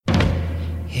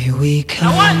Here we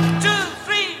come. Now 1, 2,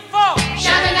 3, 4.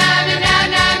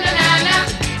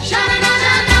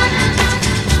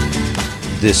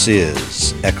 This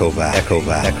is Echo Valley,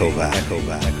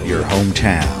 your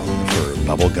hometown for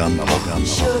bubblegum.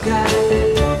 Sugar.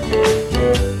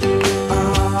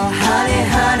 Oh, honey,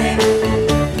 honey.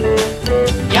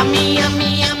 Yummy, yummy,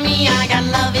 yummy, I got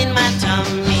love in my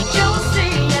tummy.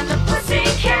 Josie and the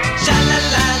Pussycat.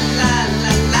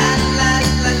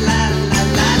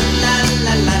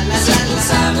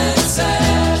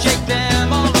 Shake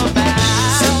them all about.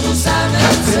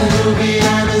 Captain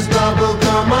Louisiana's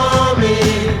bubblegum army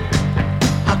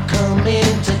are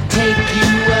coming to take you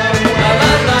away.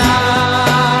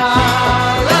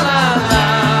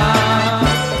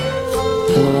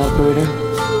 Hello, operator.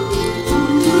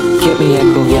 Get me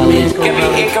Echo Valley. Give me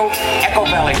Echo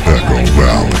Valley.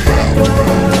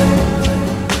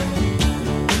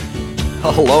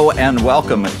 Hello and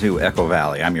welcome to Echo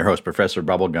Valley. I'm your host, Professor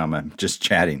Bubblegum. I'm just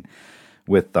chatting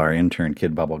with our intern,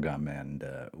 Kid Bubblegum, and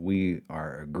we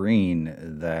are agreeing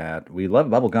that we love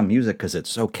bubblegum music because it's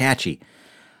so catchy.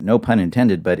 No pun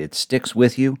intended, but it sticks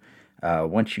with you.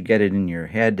 Once you get it in your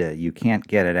head, you can't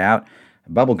get it out.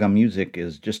 Bubblegum music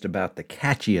is just about the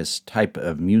catchiest type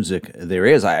of music there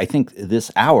is. I think this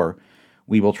hour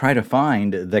we will try to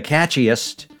find the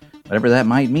catchiest, whatever that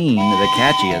might mean, the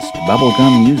catchiest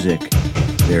bubblegum music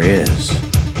there is.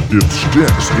 It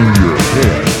sticks in your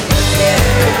head.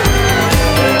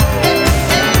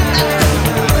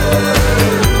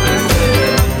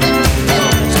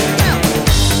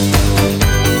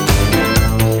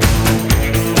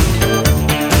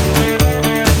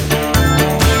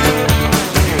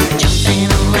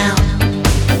 Jumping around,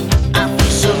 I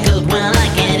feel so good when I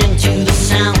get into the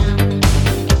sound.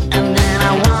 And then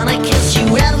I wanna kiss you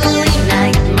every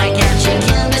night. Might catch a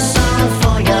candy song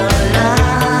for your love.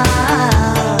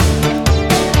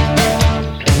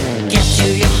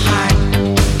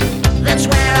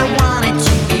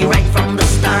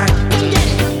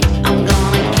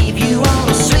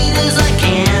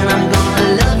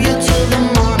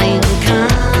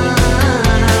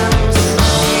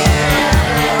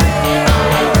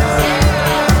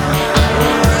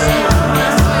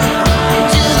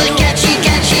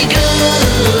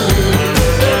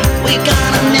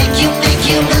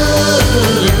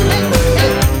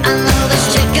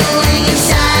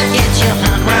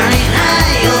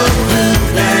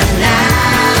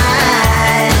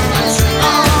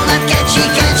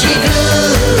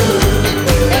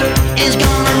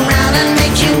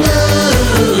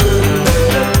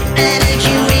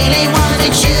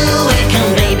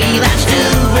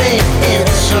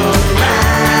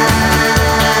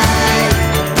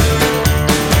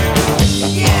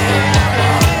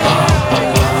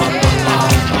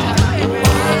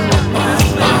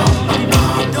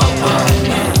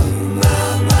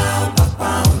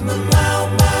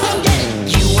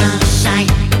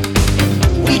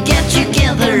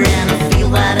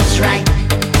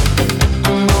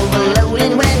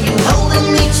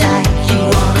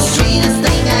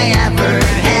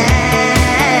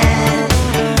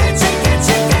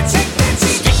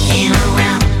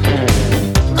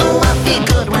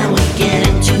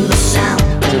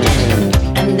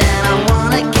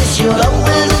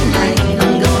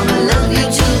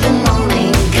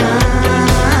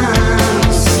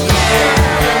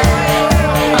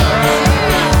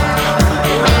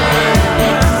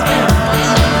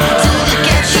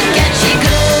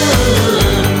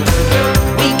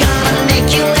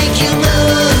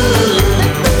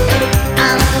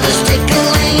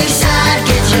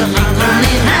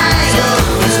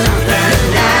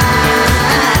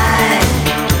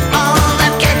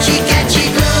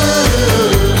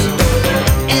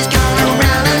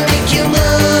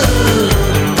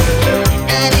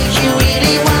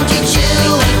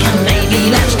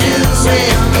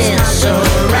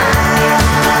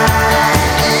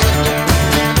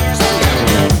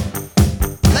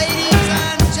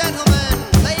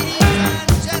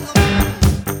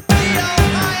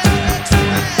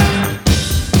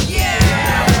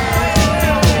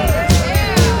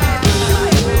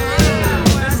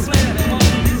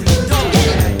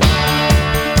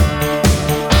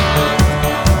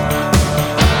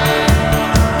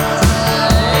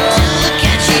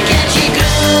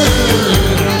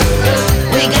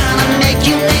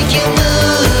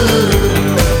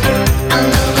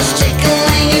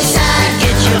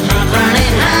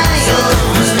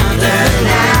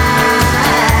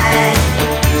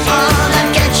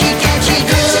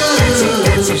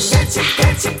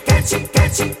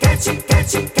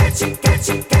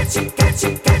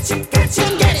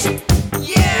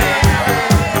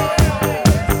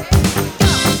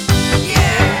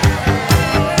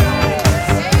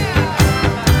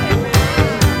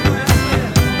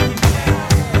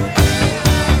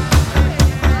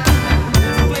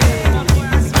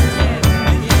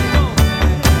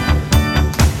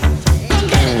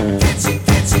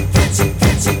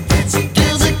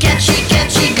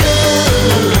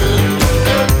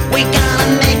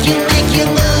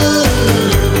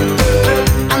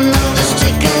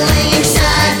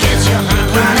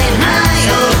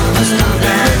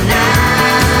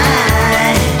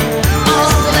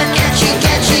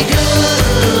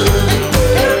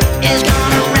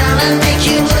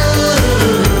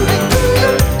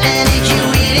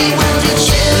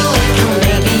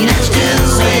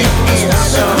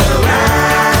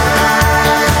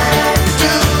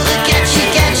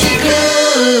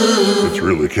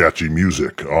 catchy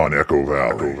music on Echo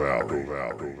Valley. Elephant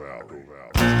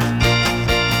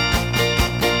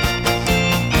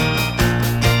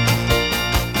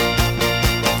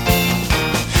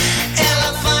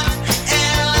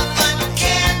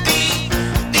candy.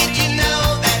 Did you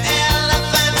know that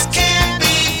elephants can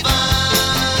be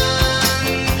fun?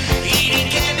 Eating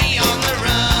candy on the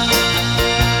run.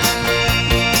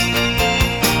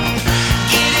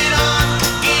 Get it on,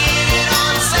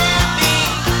 Sandy.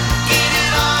 Get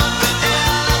it on with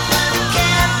elephant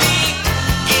candy.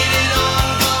 Get it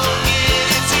on, go get it.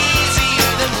 It's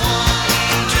easier than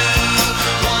 1, 2,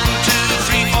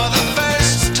 3 for the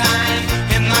first time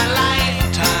in my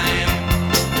lifetime.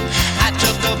 I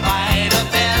took a bite of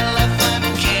elephant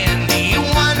candy,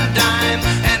 1 dime,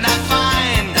 and I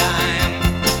find I'm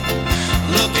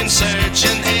looking,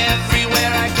 searching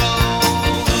everywhere I go.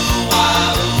 Ooh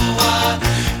ah,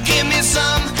 give me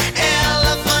some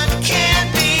elephant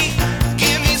candy.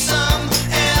 Give me some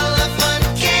elephant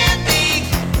candy.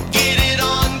 Get it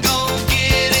on, go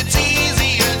get it. It's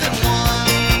easier than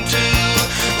 1, 2.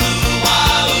 Ooh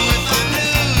ah, if I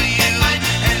knew you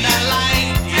and I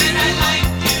liked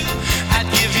you, I'd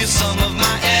give you some of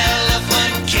my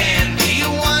elephant candy.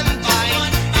 1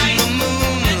 bite in the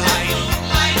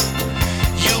moonlight.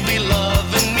 You'll be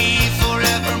loving me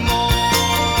forevermore.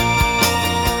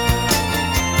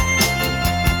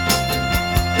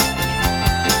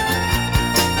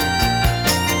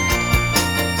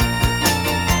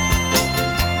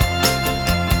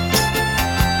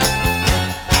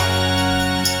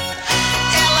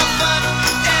 Elephant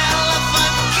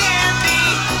candy.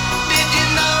 Did you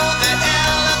know that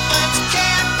elephants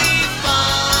can be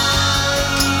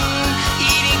fun?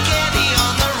 Eating candy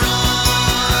on the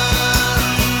run.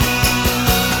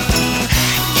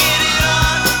 Get it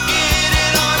on,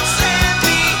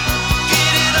 Sandy.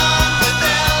 Get it on with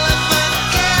elephant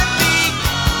candy.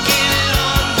 Get it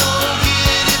on, go get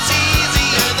it. It's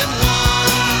easier than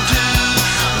 1, 2,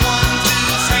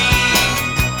 3.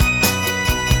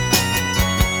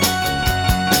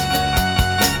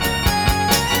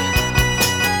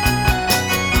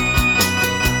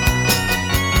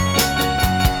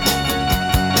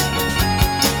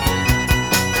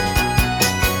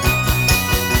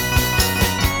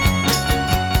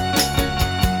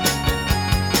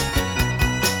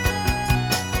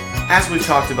 As we've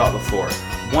talked about before,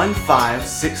 1, 5,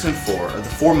 6, and 4 are the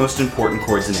 4 most important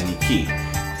chords in any key.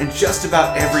 And just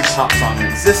about every pop song in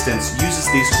existence uses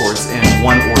these chords in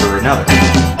one order or another.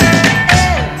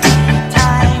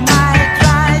 Time I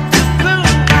tried to prove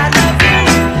I love you.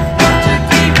 1,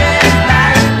 2, 3 red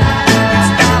light.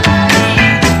 Stop me,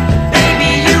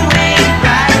 baby, you ain't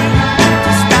right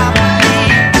to stop me.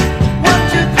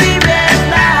 1, 2, 3 red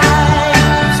light.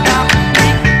 Stop me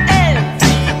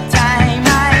every time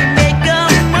I make a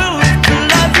move to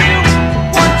love you.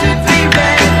 1, 2, 3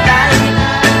 red light.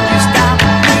 You stop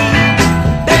me,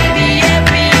 baby,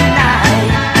 every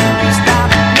night. You stop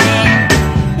me.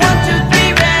 1, 2,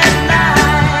 3 red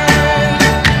light.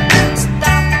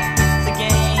 Stop the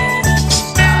game.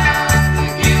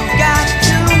 You got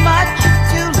too much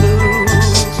to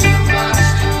lose.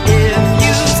 If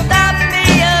you stop me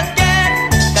again,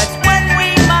 that's when we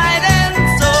might end.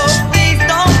 So please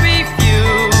don't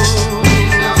refuse.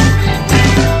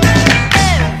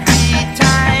 Every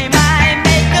time I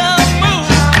make a move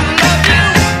to love you,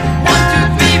 1,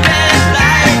 2, 3 red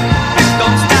light.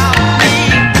 Don't stop me,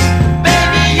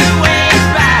 baby, you ain't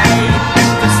right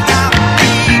to stop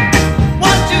me.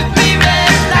 1, 2, 3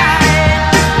 red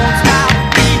light. Won't stop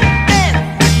me.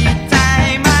 Every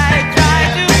time I try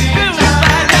to prove I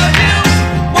love you,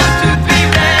 1, 2, 3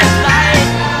 red light.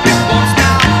 Won't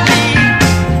stop me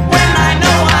when I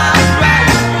know I'm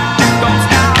right. Don't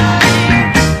stop me.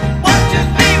 1, 2,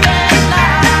 3 red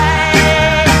light.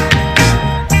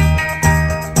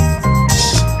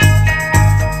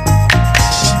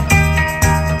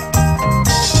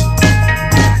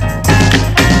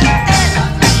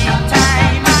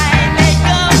 Time I make a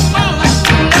move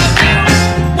to love you,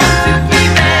 1, 2, 3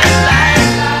 red light.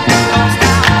 Don't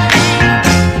stop me,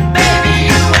 baby,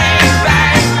 you ain't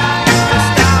right to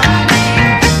stop me.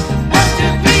 1,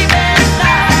 2, 3 red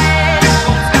light.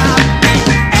 Won't stop me.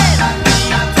 Every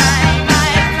time I try to prove I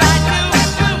love you,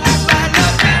 1,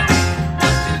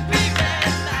 2, 3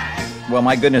 red light. Well,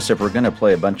 my goodness, if we're going to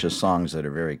play a bunch of songs that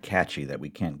are very catchy that we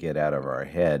can't get out of our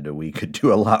head, we could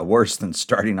do a lot worse than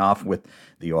starting off with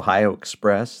the Ohio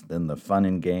Express, then the Fun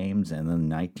and Games, and then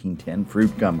 1910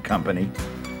 Fruit Gum Company.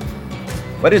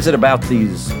 What is it about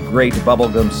these great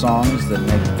bubblegum songs that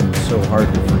make them so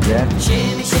hard to forget?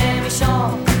 Shimmy, shimmy,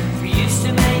 song. We used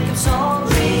to make them so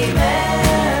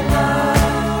remember.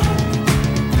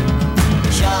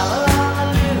 Sha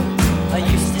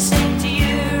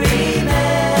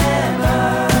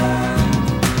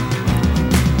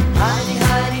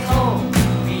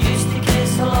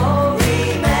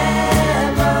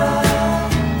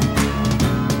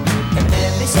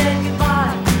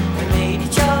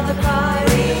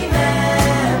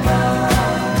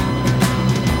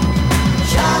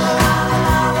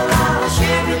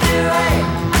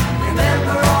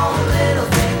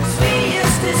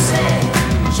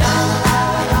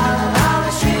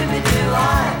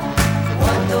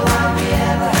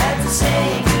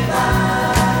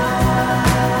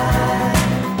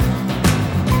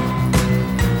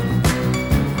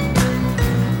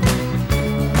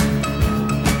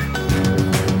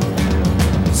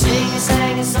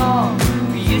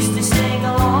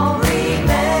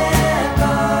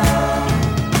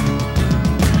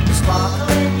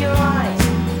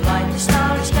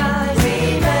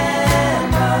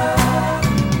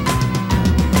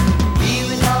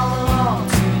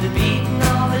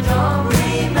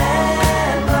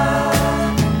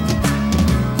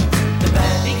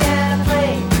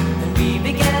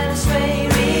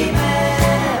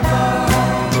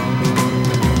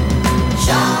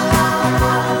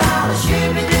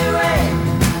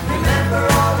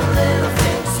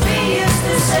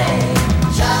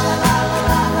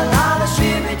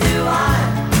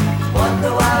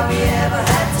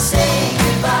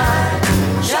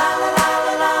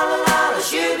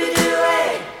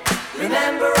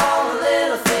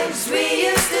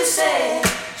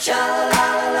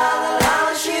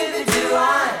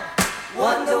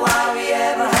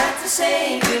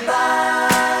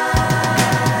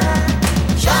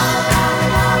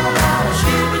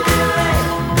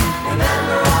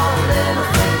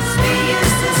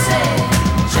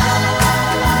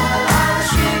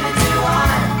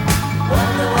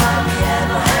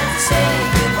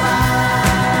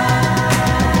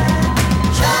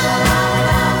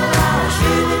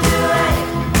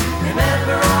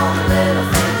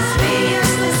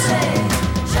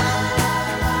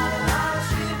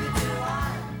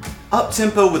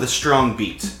up-tempo with a strong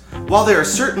beat. While there are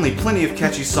certainly plenty of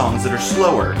catchy songs that are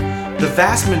slower, the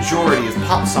vast majority of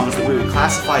pop songs that we would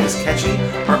classify as catchy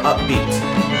are upbeat.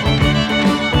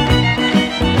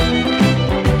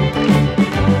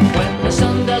 When the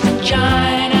sun doesn't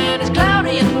shine and it's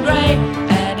cloudy and grey,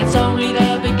 and it's only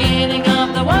the beginning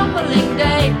of the wumbling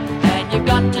day, and you've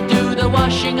got to do the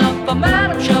washing up for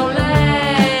Madame Cholet.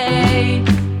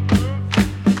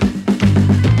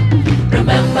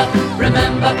 Remember,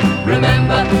 remember,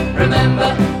 remember,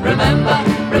 remember, remember,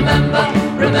 remember,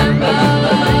 remember.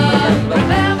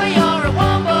 Remember you're a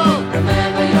womble.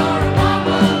 Remember you're a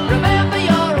womble. Remember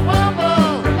you're a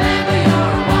womble. Remember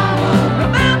you're a womble.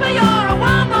 Remember you're a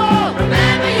womble.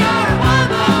 Remember you're a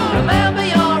womble. Remember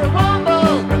you're a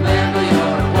womble. Remember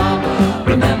you're a womble.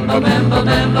 Remember, remember,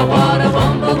 remember what a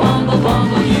womble, womble,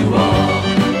 womble you are.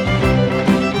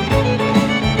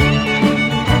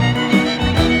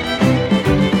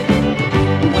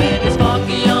 When it's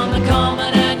foggy on the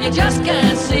common and you just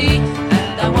can't see,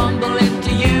 and I wumble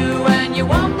into you and you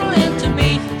wumble into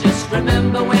me, just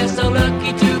remember we're so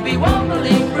lucky to be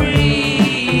wumbling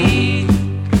free.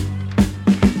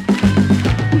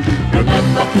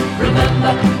 Remember,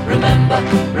 remember, remember,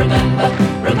 remember,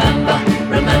 remember,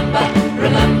 remember,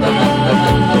 remember.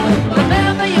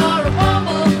 Remember you're a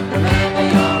wumble. Remember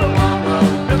you're a wumble.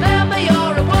 Remember you're a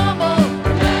wumble.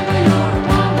 Remember you're a wumble. Remember you're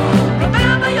a wumble.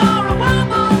 Remember you're a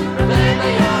wumble.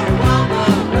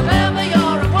 Remember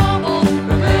you're a wumble.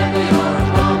 Remember you're a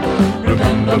wumble.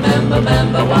 Remember, remember,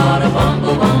 remember what a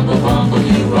wumble, wumble, wumble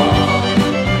you are.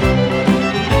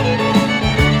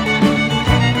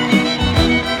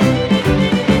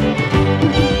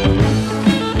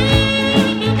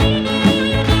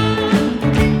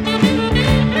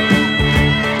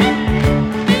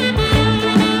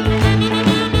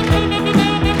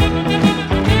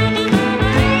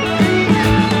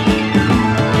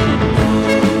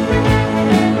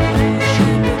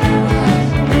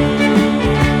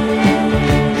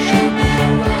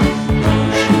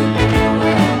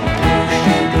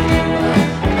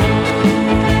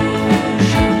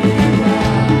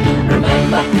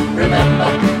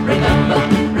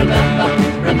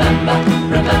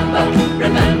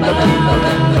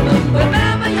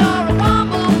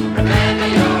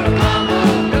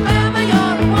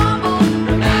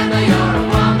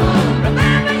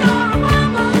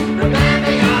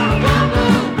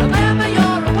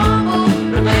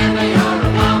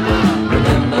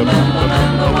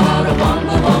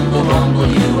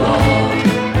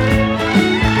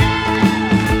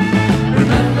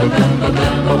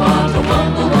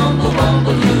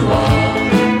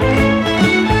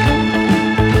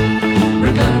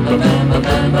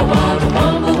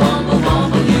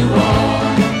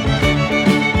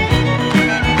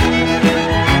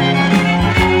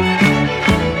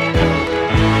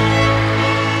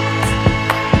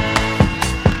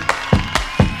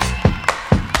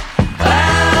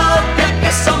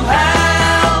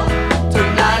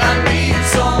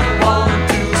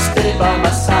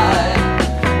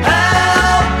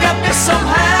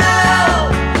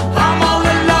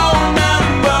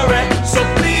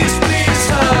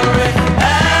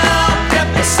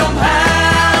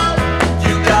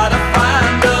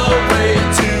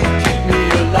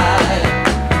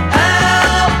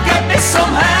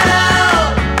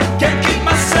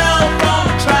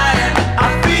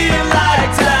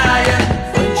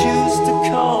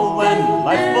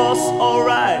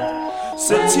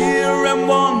 Sit here and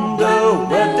wonder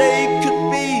where they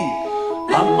could be.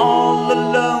 I'm all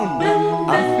alone,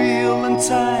 I'm feeling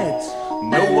tight.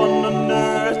 No one on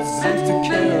earth seems to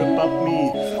care about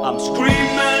me. I'm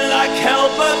screaming like hell,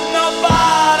 but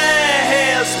nobody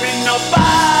hears me.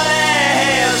 Nobody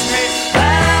hears me.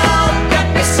 Help, get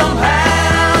me some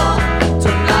help.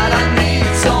 Tonight I need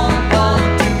someone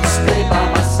to stay by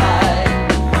my side.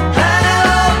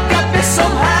 Help, get me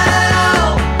some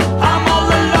help. I'm all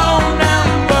alone and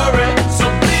worried, so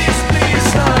please, please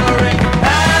hurry.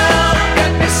 Help,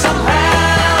 get me some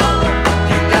help.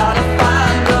 You gotta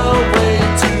find a way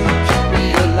to keep me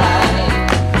alive.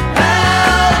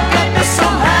 Help, get me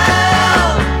some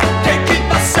help. Can't keep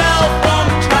myself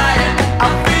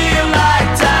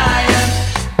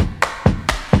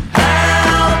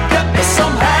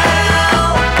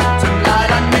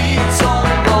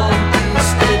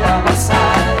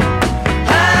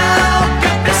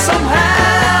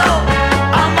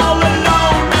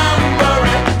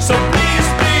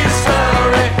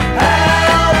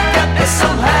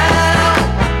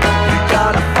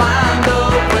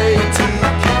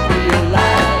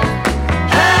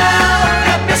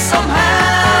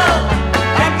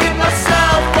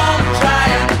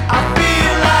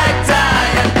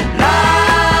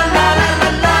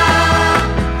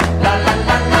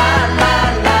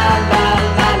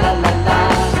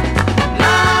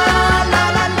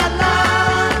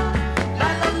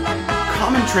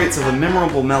a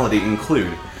memorable melody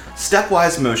include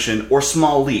stepwise motion or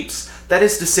small leaps, that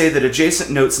is to say that adjacent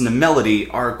notes in the melody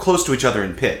are close to each other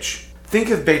in pitch. Think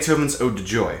of Beethoven's Ode to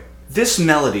Joy. This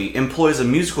melody employs a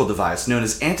musical device known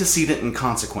as antecedent and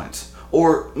consequent,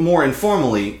 or more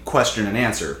informally, question and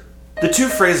answer. The two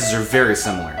phrases are very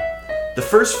similar. The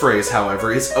first phrase,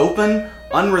 however, is open,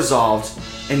 unresolved,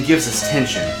 and gives us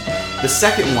tension. The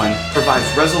second one provides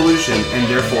resolution and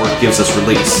therefore gives us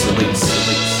release.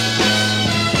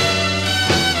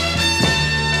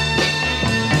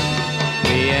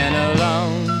 Being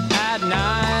alone at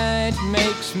night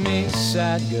makes me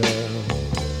sad, girl.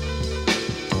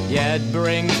 Yeah, it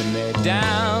brings me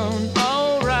down,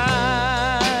 alright.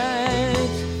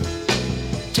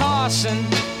 Tossing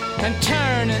and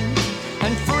turning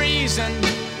and freezing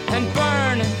and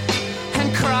burning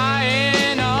and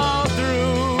crying all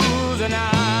through the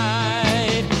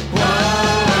night.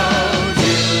 Whoa,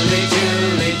 Julie,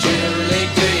 Julie, Julie,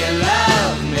 do you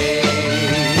love me?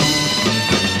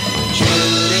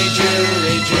 Julie,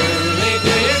 Julie, Julie,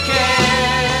 do you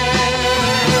care?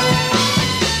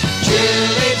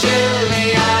 Julie,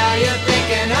 Julie, are you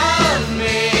thinking of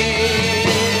me?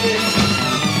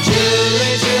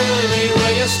 Julie, Julie,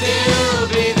 will you still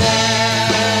be there?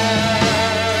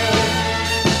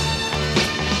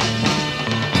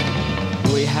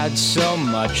 We had so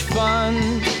much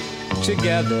fun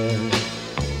together.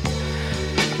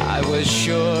 I was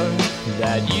sure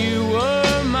that you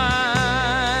were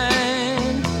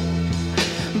mine.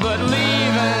 But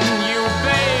leaving you,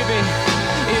 baby,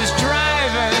 is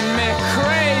driving me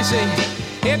crazy.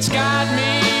 It's got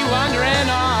me wondering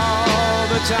all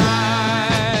the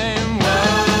time.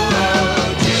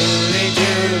 Whoa, Julie,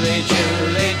 Julie,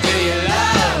 Julie, do you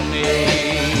love me?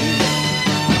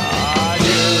 Oh,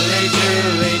 Julie,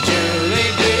 Julie,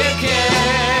 Julie, do you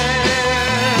care?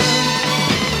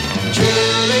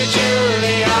 Julie,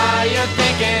 Julie, are you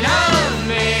thinking of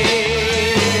me?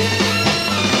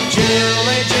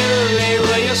 Julie, Julie,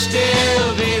 will you still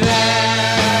be there?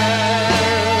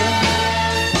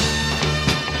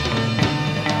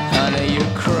 Honey, you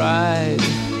cried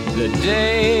the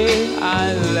day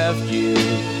I left you,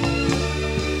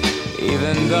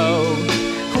 even though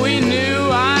we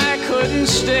knew I couldn't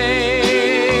stay.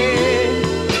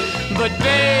 But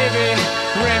baby,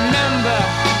 remember,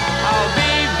 I'll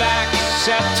be back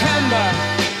September.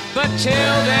 But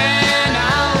till then,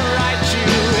 I'll write you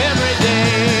every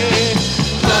day.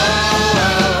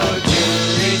 Oh,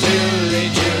 Julie, Julie,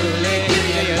 Julie, do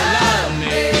you love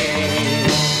me?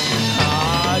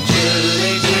 Oh,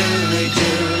 Julie, Julie,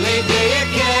 Julie, do you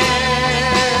care?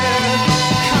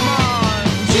 Come on,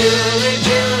 Julie,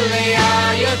 Julie,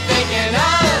 are you thinking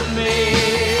of me?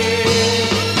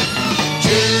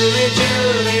 Julie,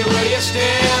 Julie, will you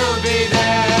still be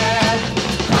there?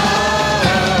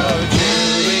 Oh,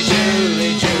 Julie,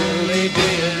 Julie, Julie, do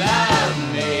you love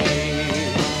me?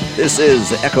 This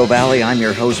is Echo Valley. I'm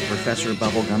your host, Professor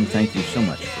Bubblegum. Thank you so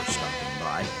much for stopping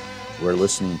by. We're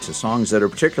listening to songs that are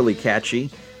particularly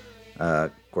catchy.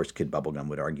 Of course, Kid Bubblegum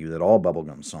would argue that all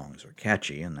bubblegum songs are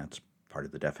catchy, and that's part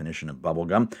of the definition of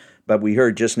bubblegum. But we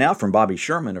heard just now from Bobby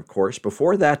Sherman, of course.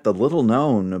 Before that, the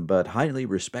little-known but highly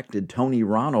respected Tony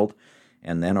Ronald.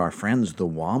 And then our friends, the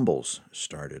Wombles,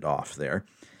 started off there.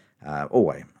 I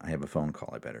have a phone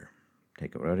call. I better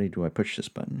take it. Ready? Do I push this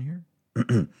button here?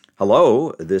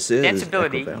 Hello, this is Echo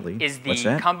Valley. Danceability is What's the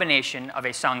that? combination of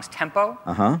a song's tempo,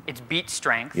 its beat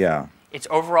strength, Yeah. its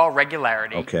overall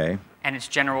regularity, Okay. and its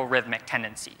general rhythmic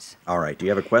tendencies. All right. Do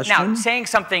you have a question? Now, saying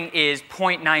something is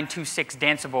 .926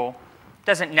 danceable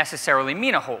doesn't necessarily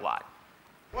mean a whole lot.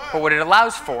 But what it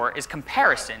allows for is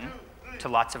comparison to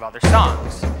lots of other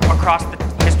songs. Across the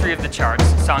history of the charts,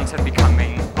 songs have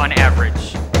becoming, on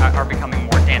average, are becoming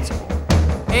more danceable.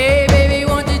 Hey baby,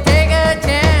 won't you take a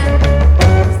chance?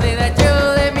 Say that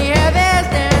you'll let me have this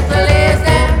dance. Well,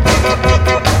 listen.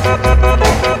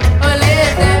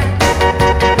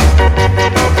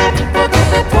 Go to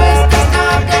the twist and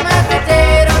stop the mashed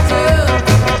potato too.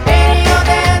 Any old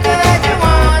dancer that you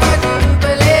wanna do.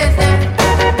 But listen.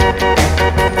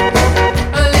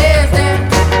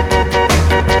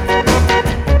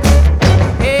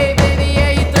 Hey baby,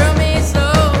 yeah, you throw me so.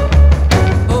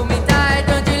 Hold me tight,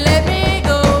 don't you let me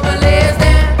go. But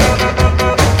listen.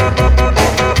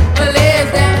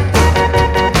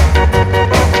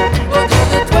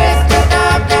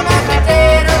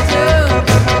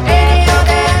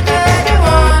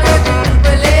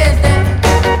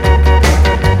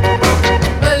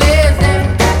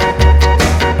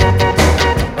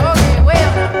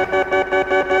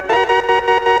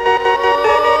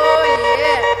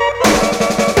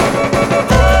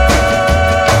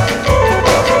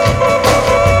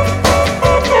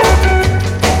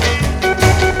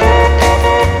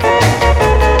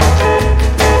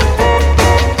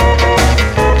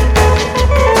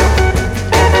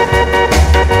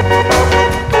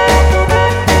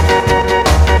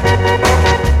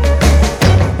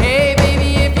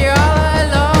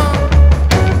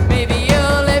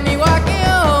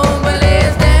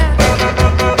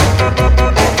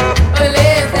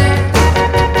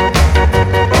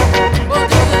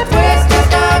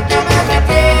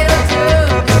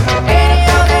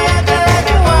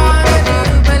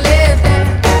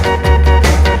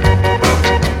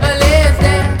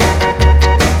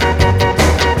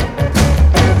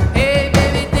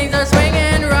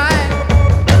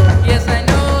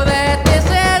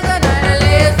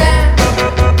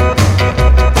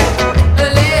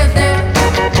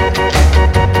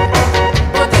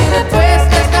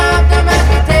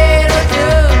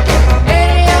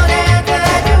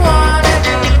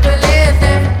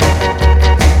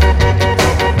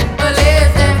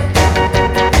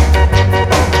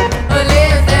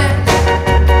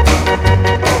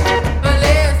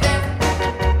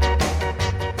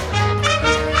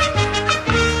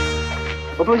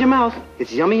 mouth.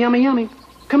 It's yummy, yummy, yummy.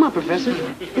 Come on, Professor.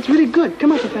 It's really good.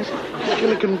 Come on, Professor.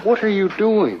 Gilligan, what are you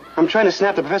doing? I'm trying to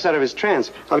snap the professor out of his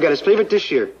trance. I've got his favorite dish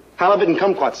here. Halibut and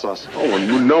kumquat sauce. Oh,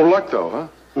 and no luck, though, huh?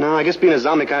 No, I guess being a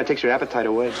zombie kind of takes your appetite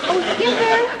away. Oh,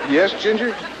 Gilbert, Yes,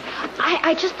 Ginger?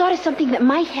 I just thought of something that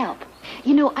might help.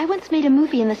 You know, I once made a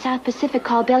movie in the South Pacific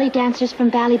called Belly Dancers from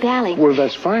Bali Bali. Well,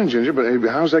 that's fine, Ginger, but hey,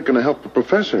 how's that going to help the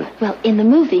professor? Well, in the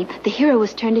movie, the hero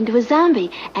was turned into a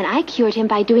zombie, and I cured him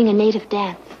by doing a native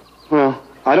dance. Well,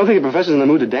 I don't think the professor's in the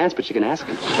mood to dance, but you can ask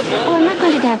him. Oh, I'm not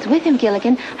going to dance with him,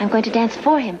 Gilligan. I'm going to dance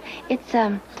for him. It's,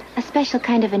 a special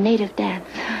kind of a native dance.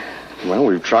 Well,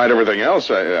 we've tried everything else.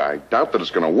 I doubt that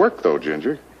it's going to work, though,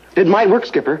 Ginger. It might work,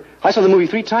 Skipper. I saw the movie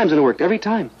 3 times and it worked every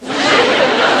time.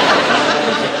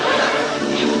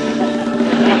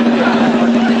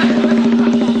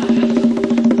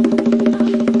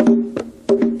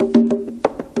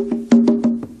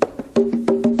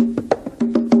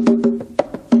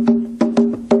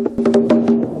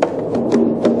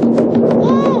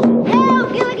 Oh,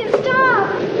 help, Gilligan,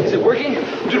 stop! Is it working?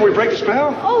 Did we break the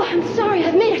spell? Oh, I'm sorry.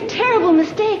 I've made a terrible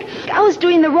mistake. I was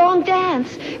doing the wrong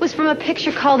dance. It was from a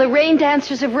picture called The Rain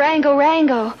Dancers of Rango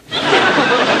Rango. Close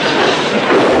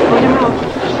your mouth.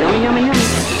 It's yummy, yummy, yummy.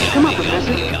 Come on,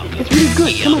 Professor. It's really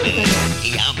good. Come on, Professor.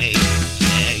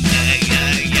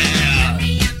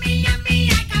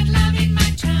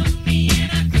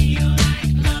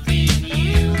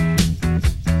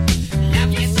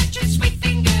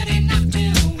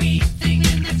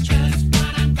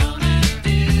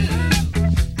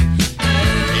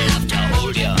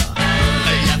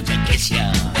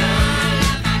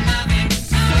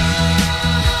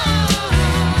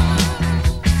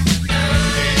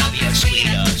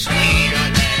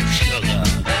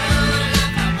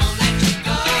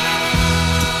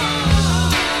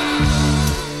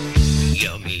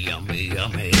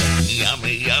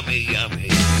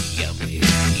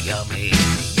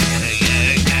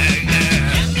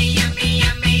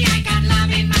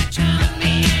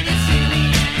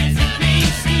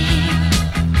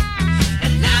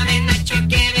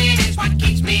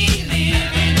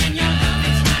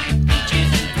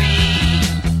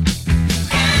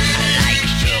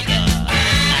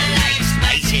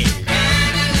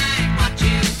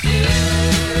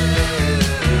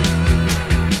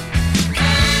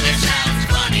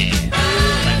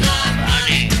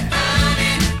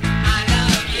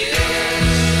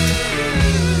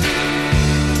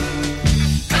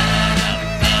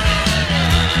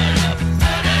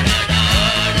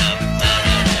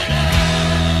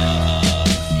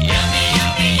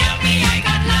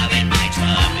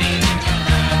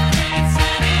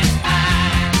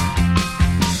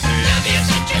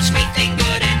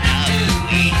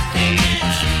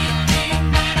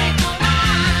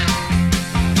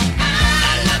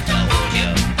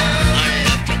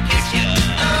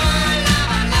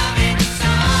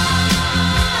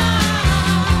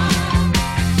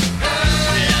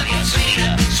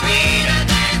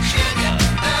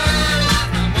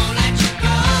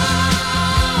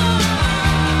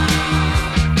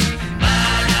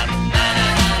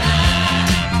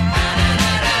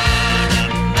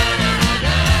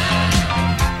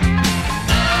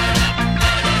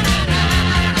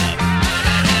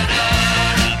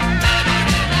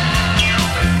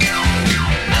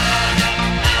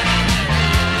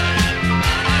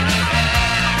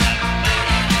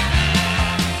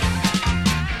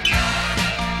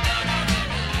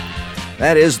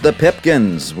 That is the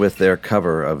Pipkins with their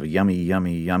cover of Yummy,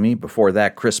 Yummy, Yummy. Before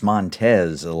that, Chris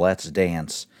Montez, Let's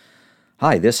Dance.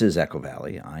 Hi, this is Echo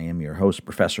Valley. I am your host,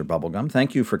 Professor Bubblegum.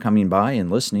 Thank you for coming by and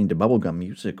listening to bubblegum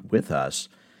music with us.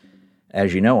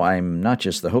 As you know, I'm not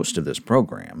just the host of this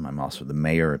program. I'm also the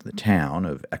mayor of the town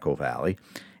of Echo Valley,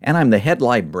 and I'm the head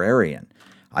librarian.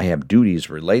 I have duties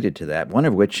related to that, one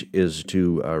of which is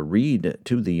to read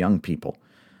to the young people.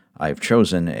 I've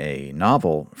chosen a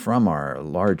novel from our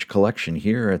large collection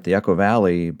here at the Echo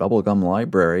Valley Bubblegum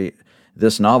Library.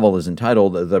 This novel is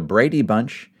entitled The Brady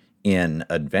Bunch in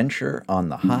Adventure on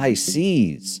the High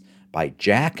Seas by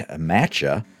Jack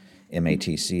Matcha,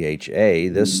 M-A-T-C-H-A.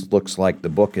 This looks like the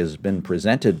book has been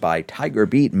presented by Tiger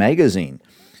Beat magazine.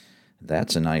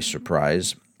 That's a nice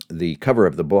surprise. The cover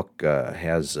of the book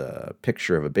has a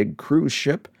picture of a big cruise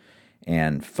ship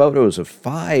and photos of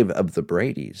 5 of the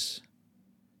Bradys.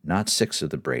 Not 6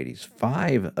 of the Bradys,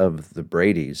 5 of the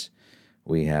Bradys.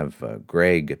 We have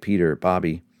Greg, Peter,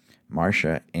 Bobby,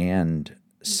 Marcia, and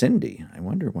Cindy. I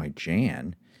wonder why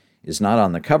Jan is not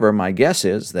on the cover. My guess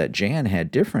is that Jan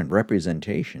had different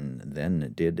representation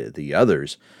than did the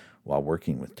others. while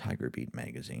working with Tiger Beat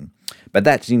magazine. But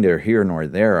that's neither here nor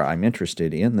there. I'm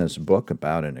interested in this book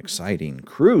about an exciting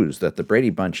cruise that the Brady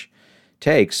Bunch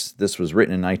takes. This was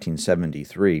written in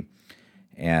 1973,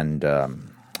 and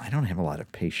I don't have a lot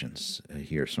of patience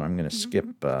here, so I'm going to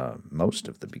skip most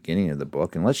of the beginning of the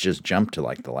book, and let's just jump to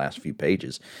like the last few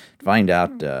pages to find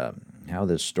out how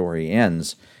this story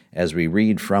ends as we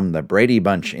read from the Brady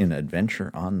Bunch in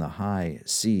Adventure on the High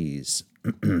Seas.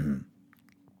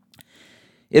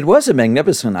 It was a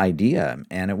magnificent idea,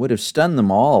 and it would have stunned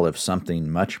them all if something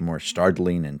much more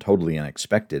startling and totally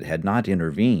unexpected had not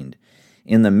intervened.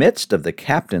 In the midst of the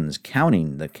captain's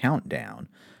counting the countdown,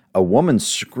 a woman's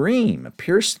scream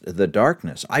pierced the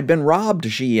darkness. "I've been robbed,"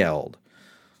 she yelled.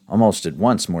 Almost at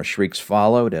once more shrieks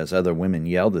followed as other women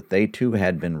yelled that they too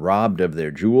had been robbed of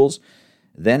their jewels.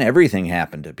 Then everything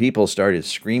happened. People started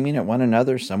screaming at one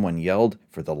another. Someone yelled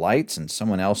for the lights, and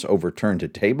someone else overturned a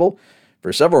table.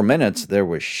 For several minutes, there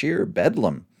was sheer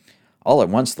bedlam. All at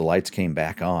once, the lights came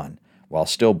back on. While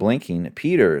still blinking,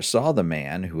 Peter saw the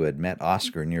man who had met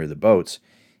Oscar near the boats.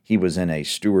 He was in a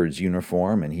steward's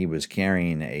uniform, and he was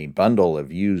carrying a bundle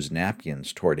of used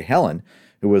napkins toward Helen,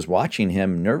 who was watching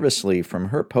him nervously from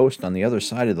her post on the other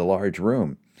side of the large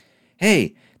room.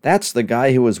 "Hey, that's the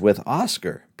guy who was with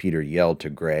Oscar," Peter yelled to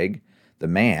Greg. The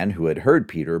man, who had heard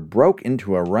Peter, broke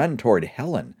into a run toward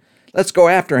Helen. "Let's go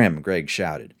after him," Greg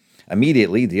shouted.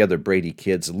 Immediately, the other Brady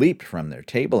kids leaped from their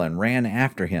table and ran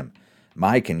after him.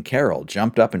 Mike and Carol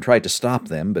jumped up and tried to stop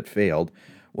them, but failed.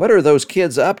 "What are those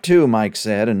kids up to?" Mike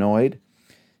said, annoyed.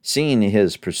 Seeing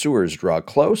his pursuers draw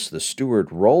close, the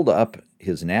steward rolled up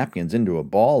his napkins into a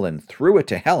ball and threw it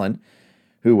to Helen,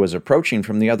 who was approaching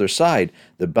from the other side.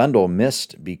 The bundle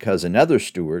missed because another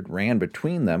steward ran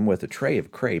between them with a tray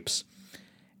of crepes.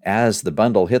 As the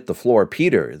bundle hit the floor,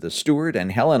 Peter, the steward,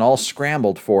 and Helen all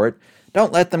scrambled for it.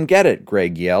 "Don't let them get it,"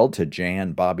 Greg yelled to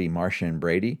Jan, Bobby, Marcia, and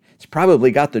Brady. "It's probably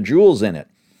got the jewels in it."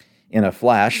 In a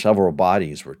flash, several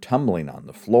bodies were tumbling on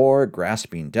the floor,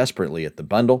 grasping desperately at the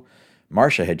bundle.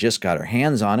 Marcia had just got her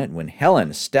hands on it when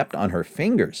Helen stepped on her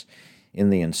fingers. In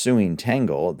the ensuing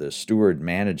tangle, the steward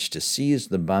managed to seize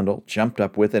the bundle, jumped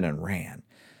up with it, and ran.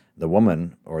 The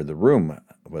room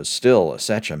was still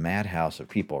such a madhouse of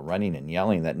people running and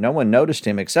yelling that no one noticed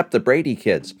him except the Brady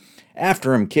kids.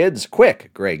 "After him, kids,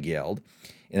 quick!" Greg yelled.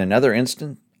 In another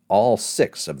instant, all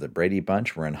 6 of the Brady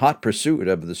Bunch were in hot pursuit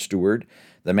of the steward.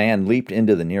 The man leaped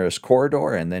into the nearest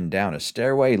corridor and then down a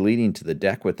stairway leading to the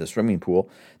deck with the swimming pool.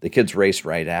 The kids raced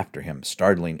right after him,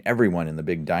 startling everyone in the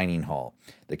big dining hall.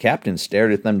 The captain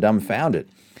stared at them dumbfounded.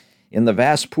 In the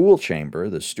vast pool chamber,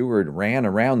 the steward ran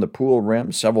around the pool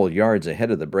rim several yards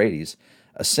ahead of the Bradys.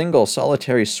 A single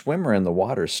solitary swimmer in the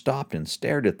water stopped and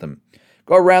stared at them.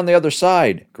 "Go around the other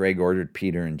side," Greg ordered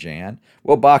Peter and Jan.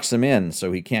 "We'll box him in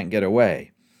so he can't get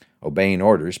away." Obeying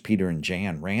orders, Peter and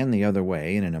Jan ran the other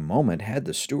way and in a moment had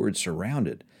the steward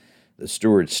surrounded. The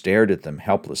steward stared at them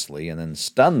helplessly and then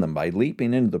stunned them by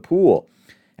leaping into the pool.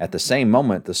 At the same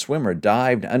moment, the swimmer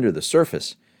dived under the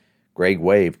surface. Greg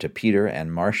waved to Peter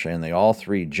and Marcia, and they all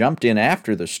 3 jumped in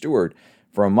after the steward.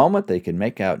 For a moment, they could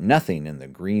make out nothing in the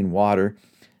green water.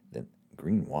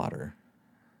 Green water?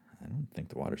 I don't think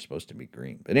the water's supposed to be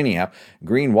green. But anyhow,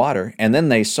 green water. And then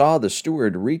they saw the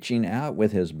steward reaching out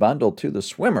with his bundle to the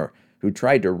swimmer, who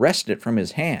tried to wrest it from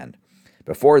his hand.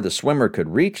 Before the swimmer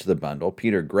could reach the bundle,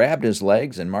 Peter grabbed his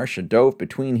legs and Marcia dove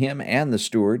between him and the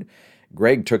steward.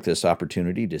 Greg took this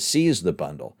opportunity to seize the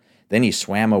bundle. Then he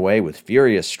swam away with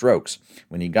furious strokes.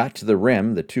 When he got to the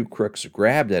rim, the 2 crooks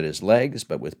grabbed at his legs,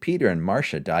 but with Peter and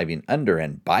Marcia diving under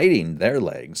and biting their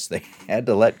legs, they had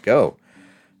to let go.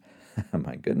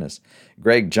 My goodness.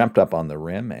 Greg jumped up on the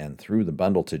rim and threw the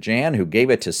bundle to Jan, who gave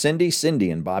it to Cindy. Cindy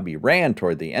and Bobby ran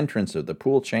toward the entrance of the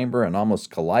pool chamber and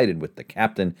almost collided with the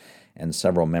captain and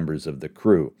several members of the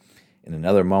crew. In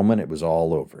another moment, it was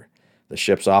all over. The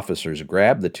ship's officers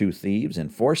grabbed the 2 thieves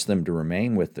and forced them to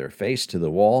remain with their face to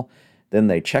the wall. Then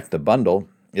they checked the bundle.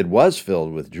 It was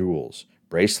filled with jewels,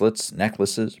 bracelets,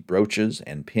 necklaces, brooches,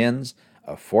 and pins,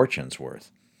 a fortune's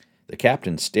worth. The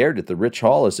captain stared at the rich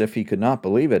haul as if he could not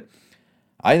believe it.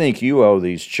 "I think you owe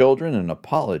these children an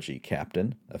apology,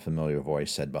 Captain," a familiar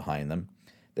voice said behind them.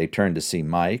 They turned to see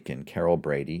Mike and Carol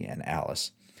Brady and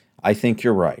Alice. "I think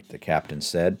you're right," the captain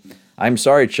said. "I'm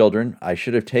sorry, children. I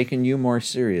should have taken you more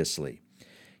seriously."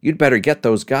 "You'd better get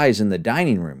those guys in the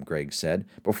dining room," Greg said,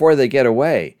 "before they get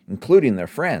away, including their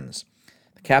friends."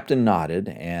 The captain nodded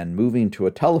and, moving to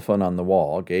a telephone on the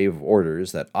wall, gave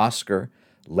orders that Oscar,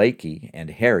 Lakey, and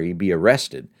Harry be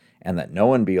arrested and that no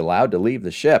one be allowed to leave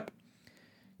the ship.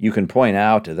 "You can point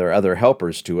out their other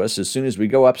helpers to us as soon as we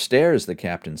go upstairs," the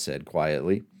captain said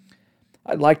quietly.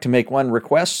 "I'd like to make one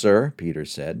request, sir," Peter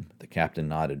said. The captain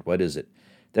nodded. "What is it?"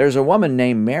 "There's a woman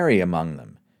named Mary among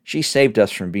them. She saved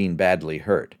us from being badly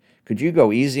hurt. Could you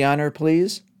go easy on her,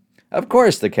 please?" "Of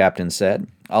course," the captain said.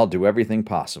 "I'll do everything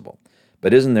possible.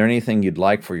 But isn't there anything you'd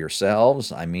like for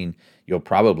yourselves? I mean, you'll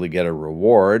probably get a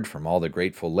reward from all the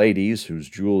grateful ladies whose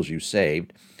jewels you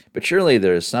saved. But surely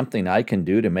there is something I can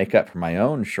do to make up for my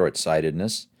own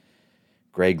short-sightedness."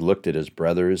 Greg looked at his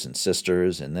brothers and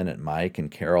sisters, and then at Mike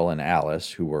and Carol and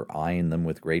Alice, who were eyeing them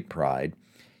with great pride.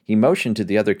 He motioned to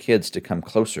the other kids to come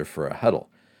closer for a huddle.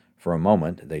 For a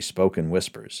moment, they spoke in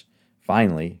whispers.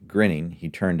 Finally, grinning, he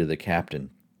turned to the captain.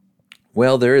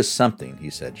 "Well, there is something," he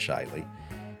said shyly.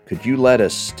 "Could you let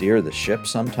us steer the ship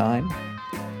sometime?"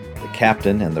 The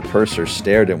captain and the purser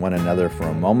stared at one another for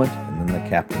a moment, and then the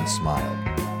captain smiled.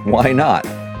 "Why not?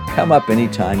 Come up any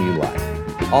time you like.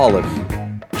 All of you.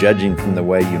 Judging from the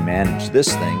way you manage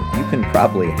this thing, you can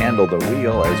probably handle the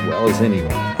wheel as well as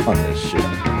anyone on this ship."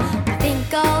 I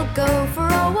think I'll go for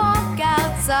a walk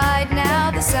outside now.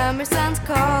 The summer sun's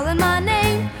calling my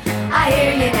name. I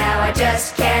hear you now, I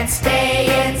just can't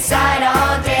stay inside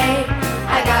all day.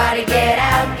 I gotta get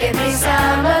out, give me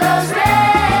some of those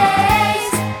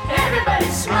rays.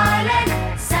 Everybody's smiling,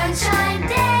 sunshine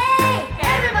day.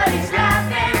 Everybody's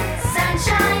laughing,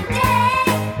 sunshine day.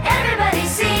 Everybody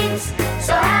seems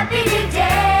so happy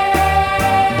today.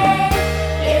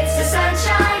 It's a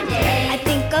sunshine day. I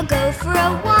think I'll go for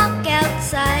a walk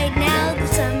outside now. The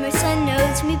summer sun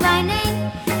knows me by name.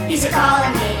 He's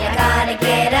calling me, I gotta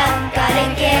get up,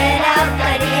 gotta get out,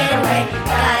 gotta get away,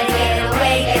 gotta get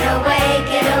away, get away,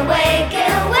 get away,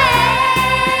 get away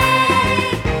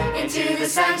into the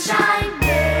sunshine.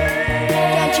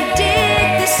 Can't you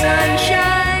dig the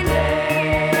sunshine?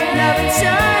 Love and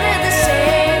sun are the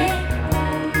same.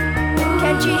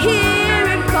 Can't you hear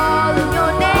him calling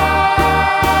your name?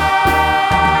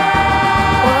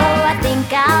 Oh, I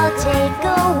think I'll take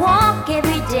a walk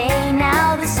every day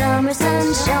now. The summer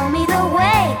sun show me the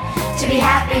way to be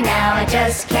happy now. I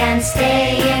just can't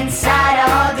stay inside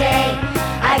all day.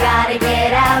 I gotta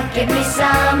get out, give me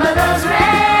some of those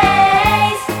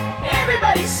rays.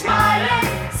 Everybody's smiling,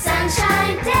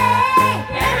 sunshine day.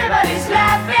 Everybody's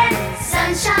laughing,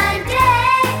 sunshine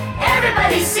day.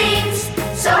 Everybody seems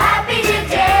so happy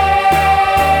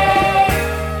today.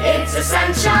 It's a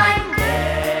sunshine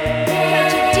day.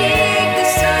 Can't you dig the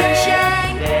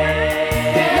sunshine?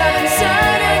 Love and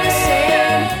sun are the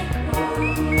same.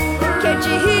 Can't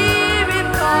you hear him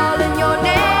calling your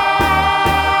name?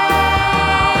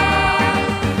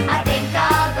 I think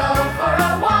I'll go for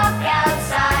a walk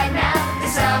outside now. The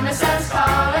summer sun's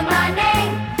calling my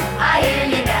name. I hear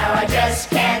you now, I just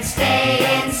can't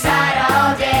stay inside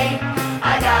all day.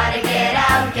 I gotta get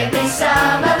out, give me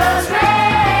some of those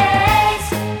rays.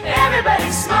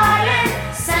 Everybody's smiling,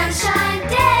 sunshine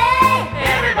day.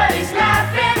 Everybody's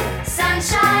laughing,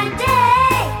 sunshine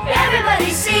day.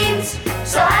 Everybody seems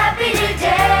so happy today.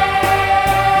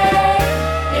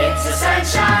 It's a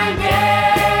sunshine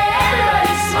day.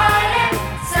 Everybody's smiling,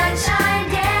 sunshine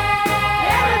day.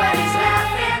 Everybody's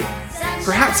laughing, sunshine.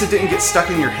 Perhaps it didn't get stuck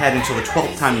in your head until the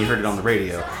 12th time you heard it on the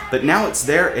radio, but now it's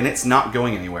there and it's not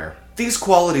going anywhere. These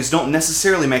qualities don't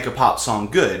necessarily make a pop song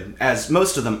good, as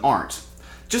most of them aren't.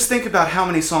 Just think about how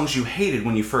many songs you hated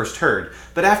when you first heard,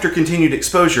 but after continued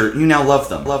exposure, you now love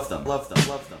them, love them, love them,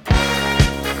 love them.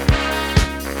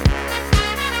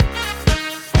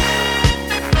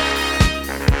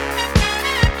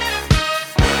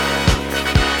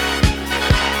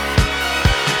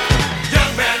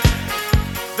 Young man,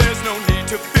 there's no need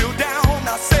to feel down.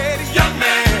 I said, young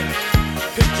man,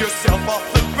 pick yourself off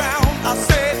the ground. I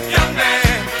said, young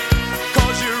man,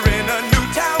 'cause you're in a new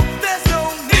town. There's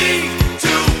no need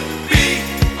to be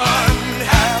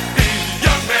unhappy.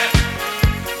 Young man,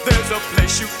 there's a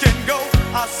place you can go.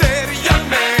 I said,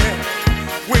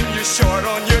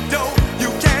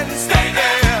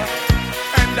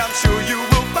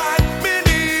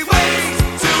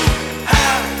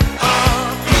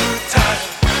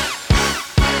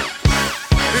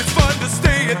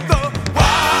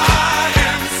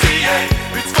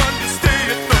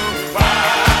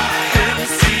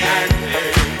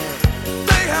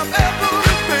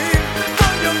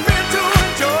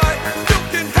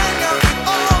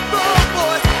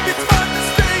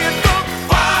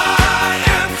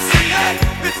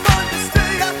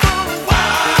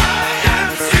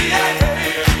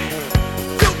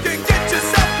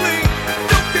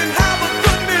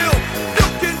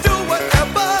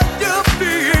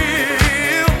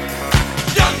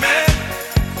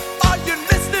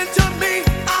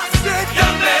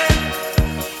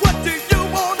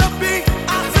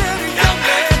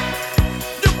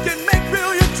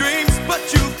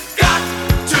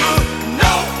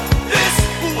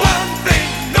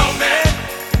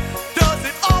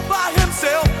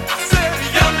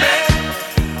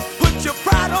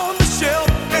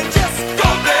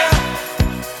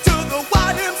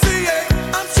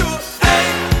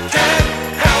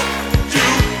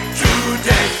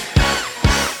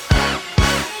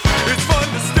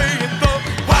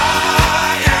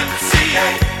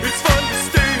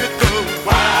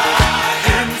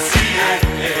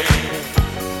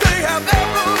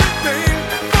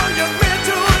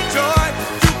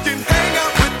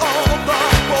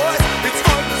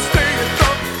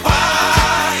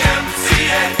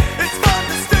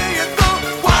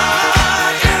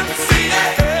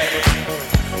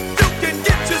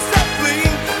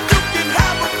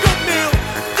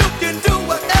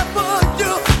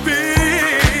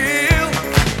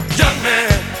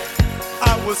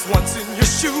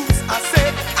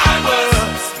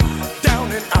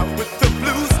 with the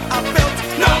blues. I felt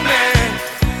no man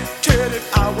cared if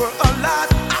I were alive.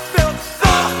 I felt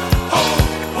the whole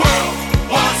world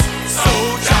was so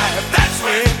jive. That's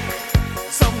when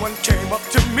someone came up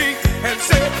to me and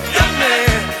said, young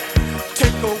man,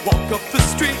 take a walk up the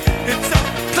street. It's a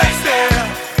place there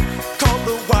called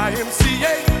the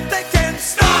YMCA. They can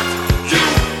start you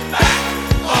back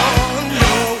on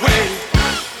your way.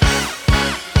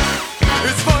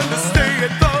 It's fun to stay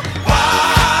at the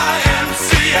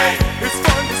YMCA. It's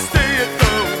fun to stay at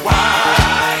the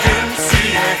YMCA.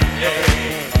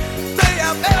 They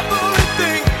have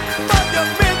everything for your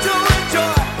mental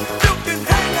joy. You can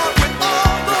hang out with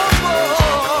all the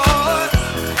boys.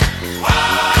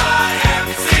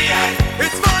 YMCA.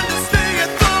 It's fun to stay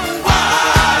at the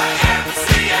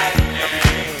YMCA.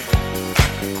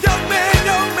 Young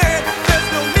man, there's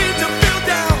no need to feel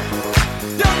down.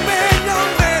 Young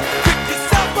man, pick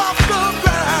yourself off the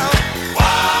ground.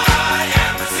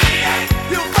 YMCA.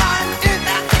 You'll find it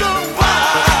at the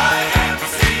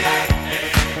YMCA.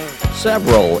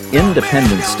 Several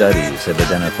independent studies have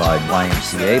identified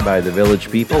YMCA by the Village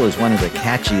People as one of the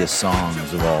catchiest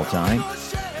songs of all time.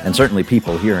 And certainly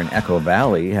people here in Echo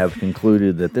Valley have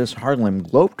concluded that this Harlem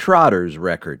Globetrotters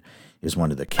record is one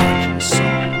of the catchiest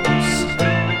songs.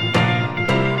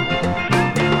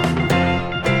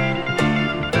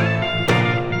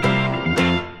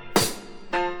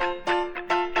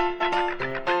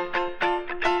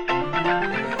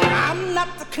 I'm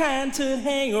not the kind to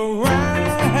hang around.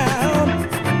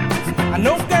 I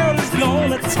know girl is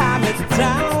gonna tie me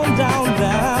down, down,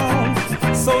 down.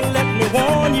 So let me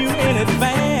warn you in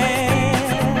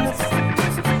advance.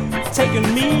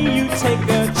 Taking me, you take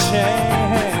a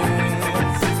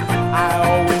chance. I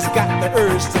always got the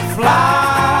urge to fly.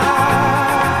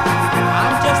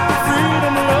 I'm just a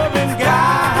freedom-loving guy.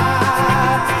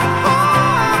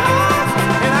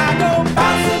 And I go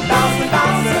bouncing, bouncing,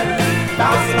 bouncing,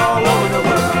 bouncing all over the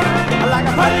world. Like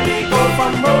a honeybee, go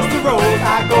from rose to rose. I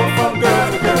go from girl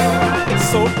to girl.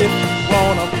 So if you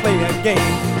wanna play a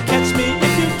game, catch me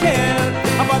if you can.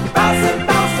 But bouncing,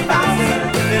 bouncing, bouncing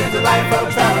is the life of a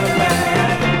traveling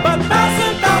man. But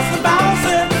bouncing, bouncing,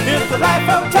 bouncing is the life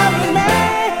of a traveling man.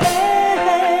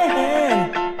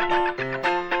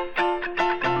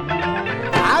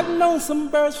 I've known some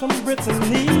birds from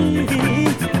Brittany,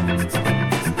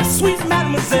 sweet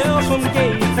mademoiselle from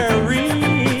Gay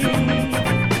Paris.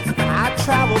 I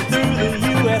traveled through the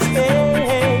USA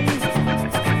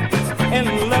and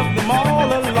loved them all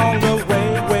along the way,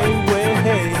 way, way.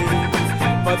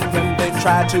 But when they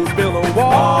try to build a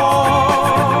wall,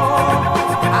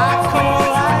 I come on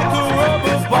like a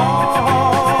rubber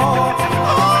ball.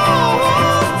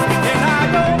 And I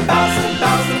go bouncing,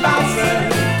 bouncing, bouncing,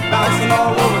 bouncing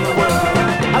all over the world.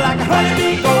 I like a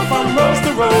honeybee, go from rose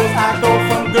to rose. I go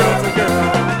from girl to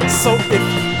girl. So if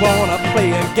you wanna play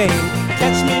a game,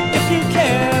 catch me if you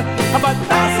can. But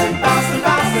bouncing, bouncing,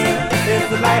 bouncing is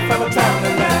the life of a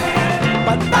traveling man.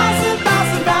 But bouncing,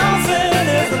 bouncing, bouncing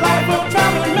is the life of a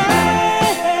traveling man.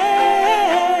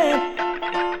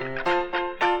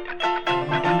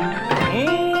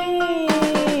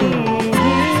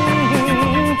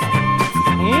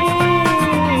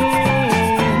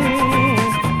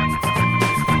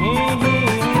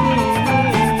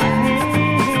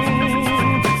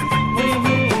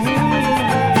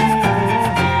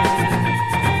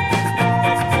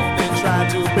 They try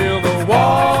to build a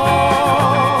wall.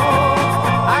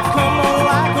 I come on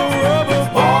like a rubber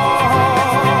ball.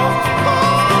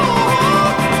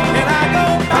 And I go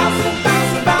bouncing,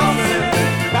 bouncing, bouncing,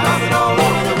 bouncing all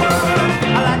over the world.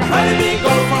 I like a honeybee,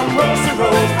 go from rose to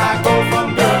rose. I go from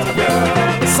girl to girl.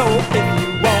 So if you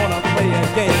wanna play a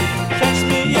game, catch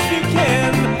me if you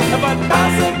can. But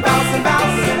bouncing, bouncing,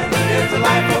 bouncing is the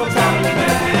life of a traveling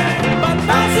man. But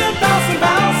bouncing, bouncing,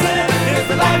 bouncing is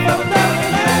the life of a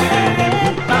traveling man.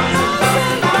 Bouncing,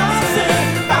 bouncing, bouncing,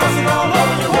 bouncing all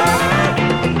over the world.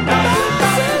 Bouncing,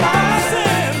 bouncing,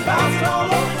 bouncing, bouncing all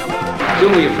over the world. Do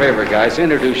me a favor, guys.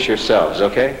 Introduce yourselves,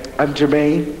 okay? I'm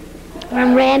Jermaine.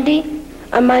 I'm Randy.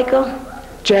 I'm Michael.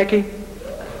 Jackie.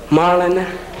 Marlon.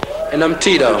 And I'm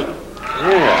Tito.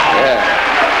 Yeah.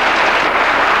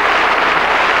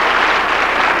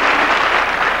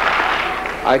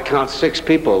 I count 6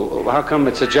 people. How come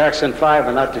it's a Jackson 5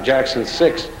 and not the Jackson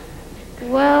 6?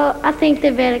 Well, I think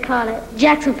they better call it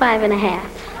Jackson 5.5.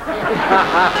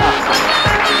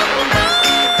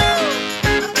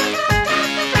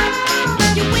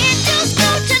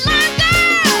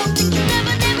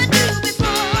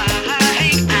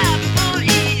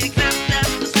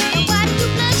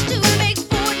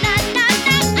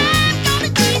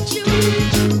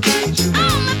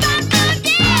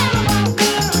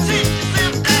 Sit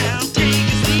yourself down.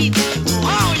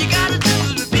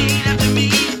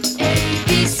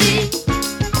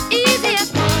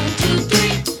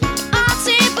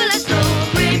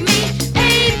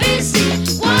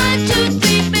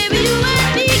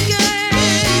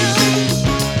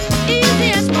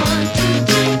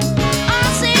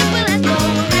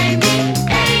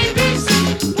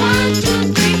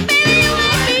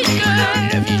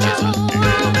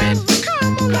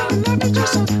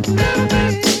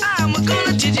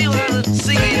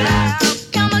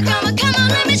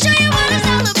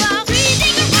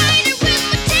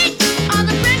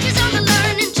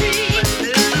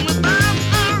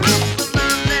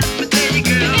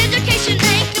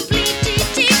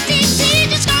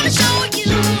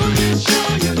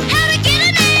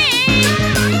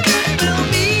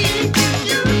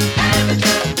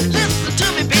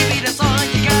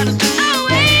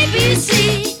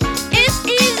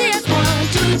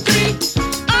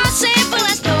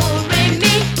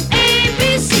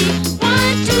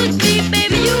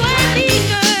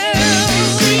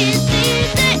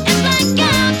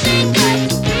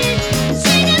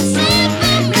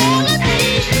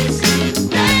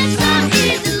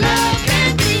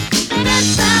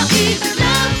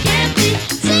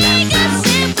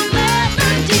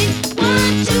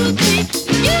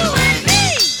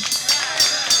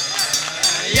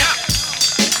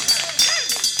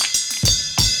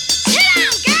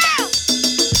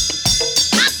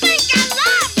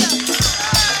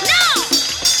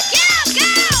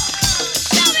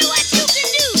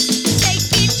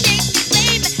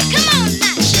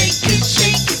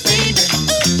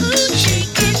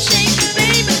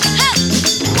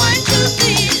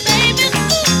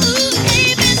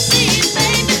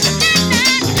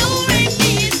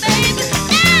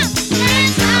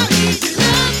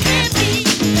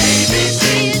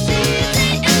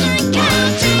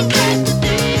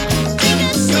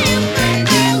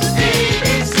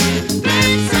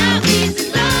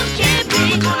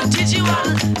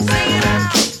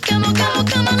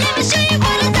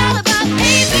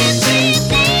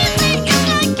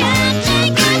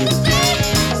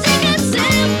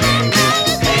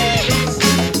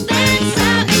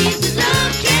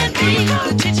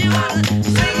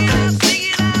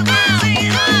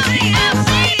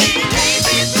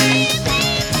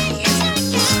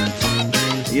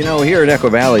 Here at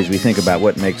Echo Valley, as we think about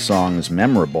what makes songs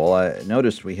memorable, I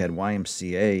noticed we had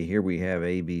YMCA. Here we have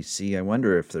ABC. I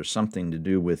wonder if there's something to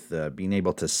do with being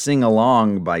able to sing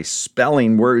along by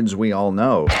spelling words we all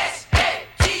know.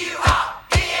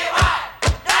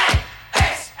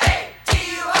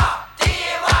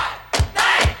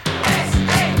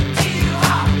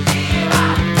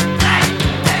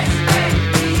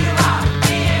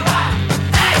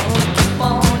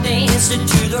 Dancing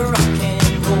to the rock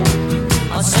and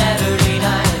roll on Saturday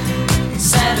night,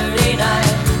 Saturday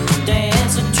night,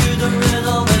 dancing to the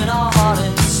rhythm in our heart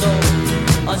and soul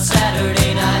on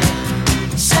Saturday night,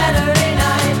 Saturday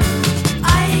night.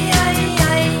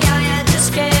 I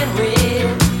just can't wait.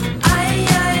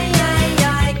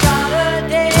 I got a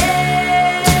day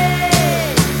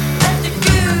at the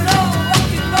good old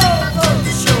rock and roll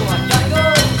show. I gotta go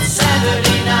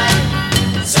Saturday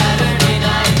night, Saturday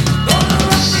night. Gonna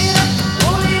rock it up,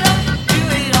 roll it up, do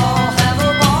it all, have a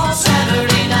ball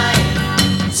Saturday night,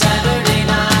 Saturday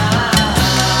night.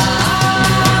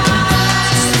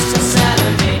 It's a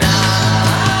Saturday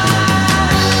night.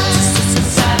 It's a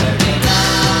Saturday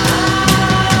night.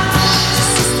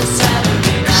 It's a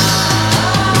Saturday night.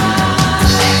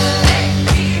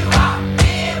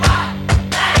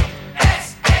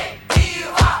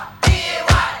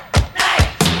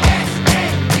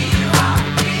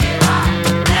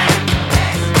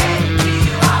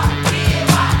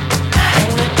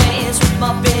 Wanna dance with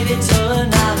my baby till the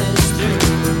night is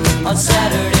through on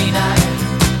Saturday night,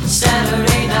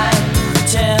 Saturday night.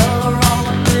 Tell her all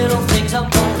the little things I'm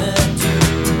gonna do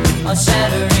on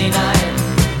Saturday night,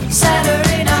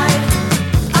 Saturday night.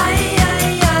 I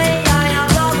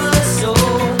love her so.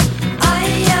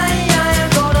 I'm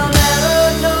gonna let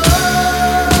her know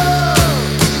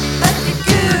at the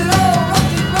good old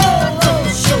rock and roll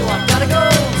show. I gotta go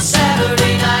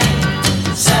Saturday night,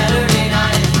 Saturday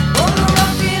night. Gonna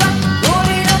rock it up, roll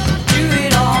it up, do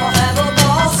it all, have a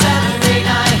ball Saturday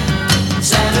night,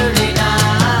 Saturday night.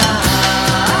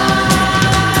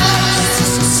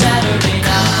 It's a Saturday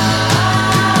night.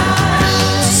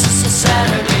 It's a Saturday night. It's a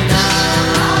Saturday night.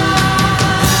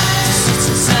 It's just a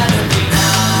Saturday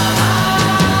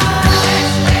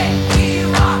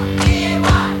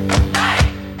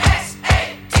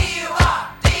night.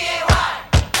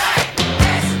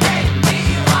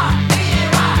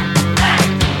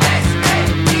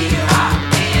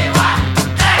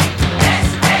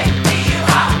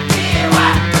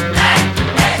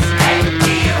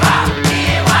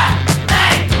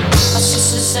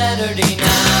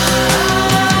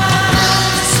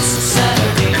 just a Saturday night.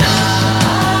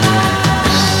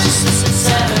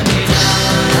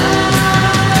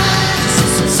 It's just a Saturday night. It's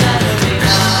just a Saturday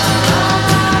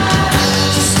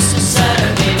night. It's just a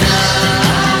Saturday night.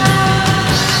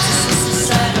 It's just a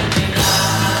Saturday night.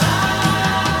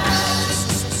 It's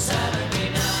just a Saturday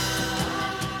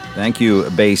night. Thank you,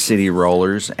 Bay City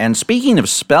Rollers. And speaking of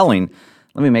spelling,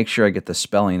 let me make sure I get the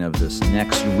spelling of this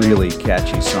next really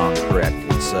catchy song correct.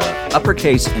 It's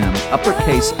uppercase M,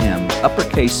 uppercase M,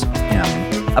 uppercase M,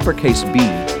 uppercase B,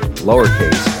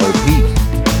 lowercase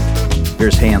OP.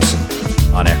 Here's Hanson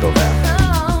on Echo Valley.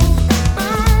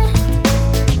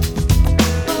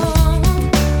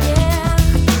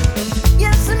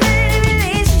 Yes, I made a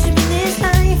relationship in this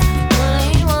life.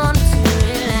 Well, you want to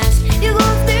relax. You go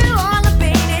through all the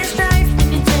pain and strife.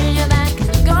 When you turn your back,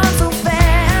 gone so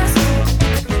fast.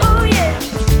 Oh yeah,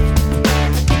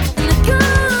 and it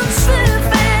comes so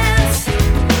fast.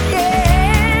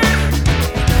 Yeah.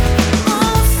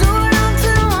 Oh, so down to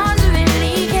the ones who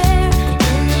really care.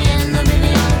 In the end, the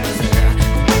million was there.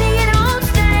 When you get on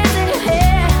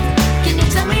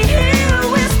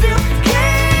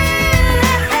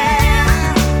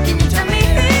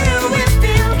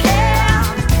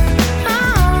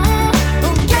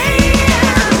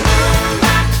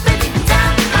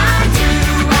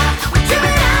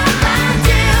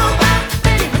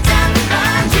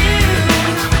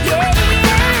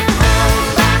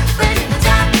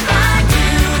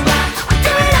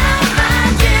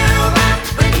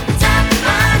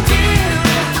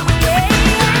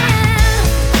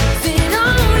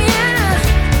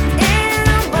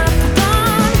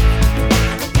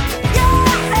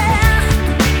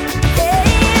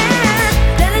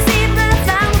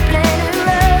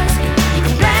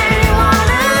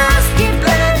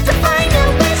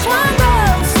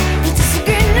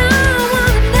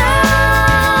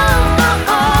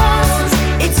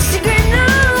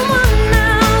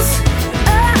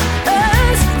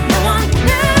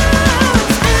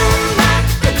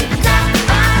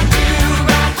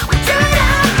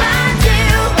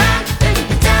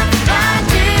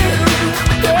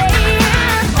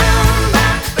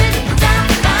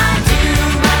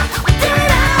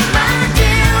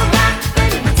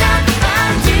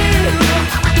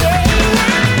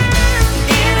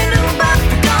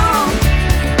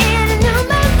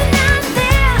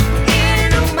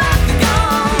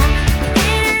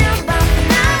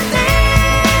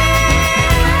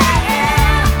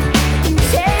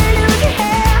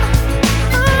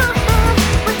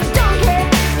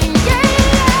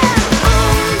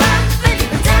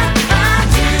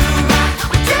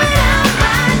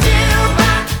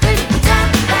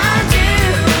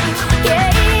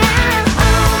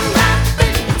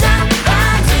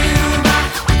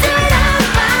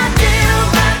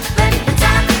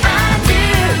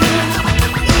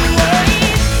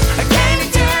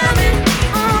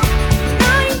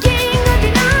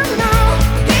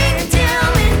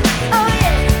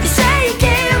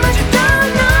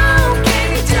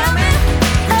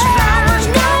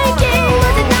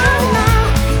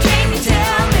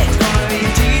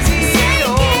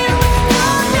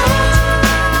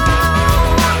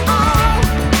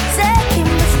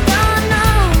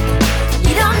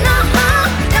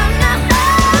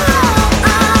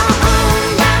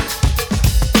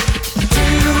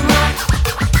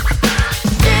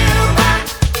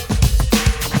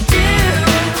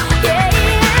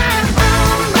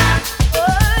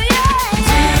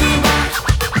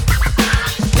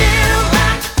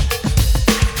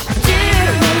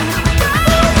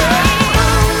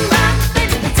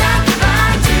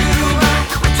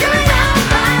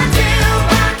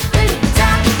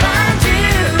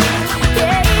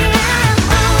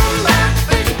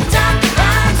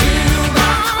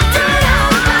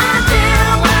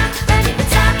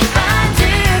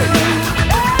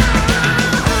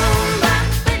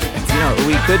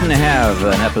couldn't have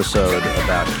an episode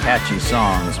about catchy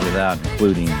songs without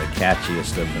including the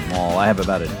catchiest of them all. I have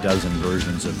about a dozen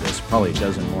versions of this, probably a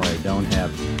dozen more I don't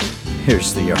have.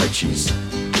 Here's the Archies.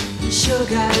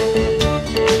 Sugar,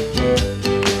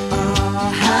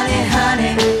 oh honey,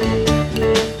 honey,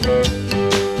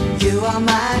 you are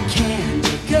my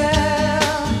candy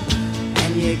girl,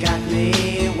 and you got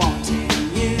me wanting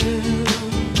you,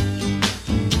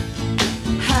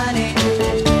 honey.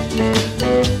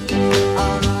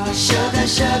 Sugar,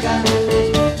 sugar,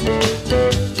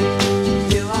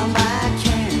 you are my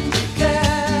candy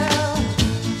girl,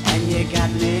 and you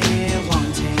got me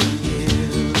wanting you.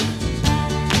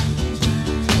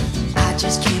 I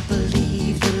just can't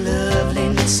believe the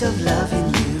loveliness of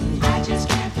loving you. I just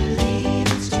can't believe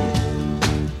it's true.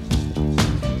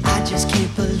 I just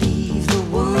can't believe the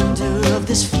wonder of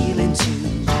this feeling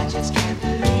too. I just can't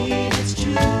believe it's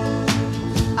true.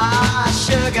 Ah,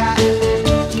 sugar.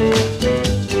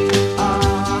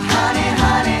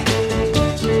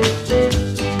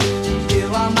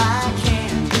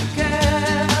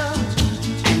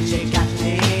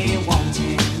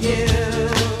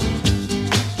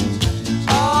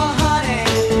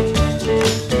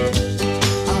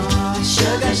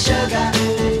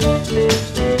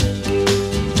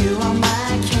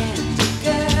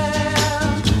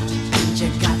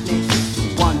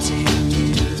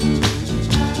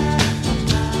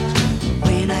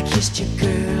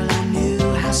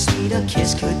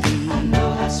 Kiss could be. I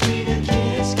know how sweet a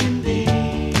kiss can be.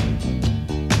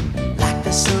 Like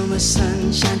the summer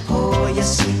sunshine, pour your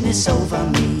sweetness over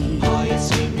me. Pour your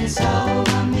sweetness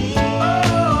over me.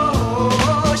 Oh,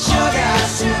 sugar,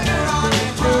 sugar on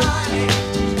it, honey.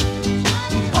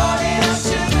 Pour little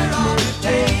sugar on it,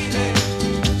 baby.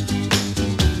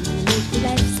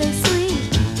 Life's so sweet.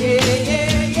 Yeah,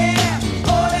 yeah, yeah.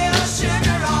 Pour little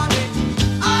sugar on it.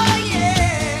 Oh,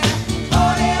 yeah.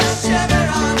 Pour little sugar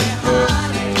on it.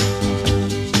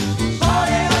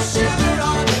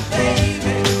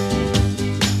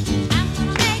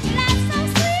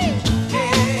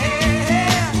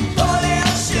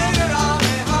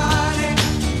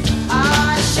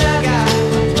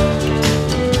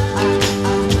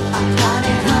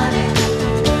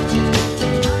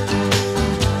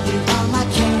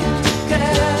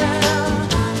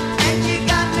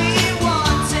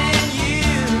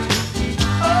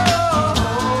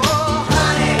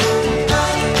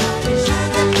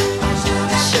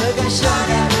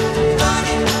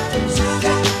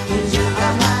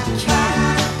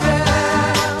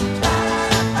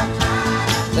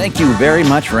 Thank you very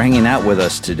much for hanging out with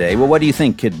us today. Well, what do you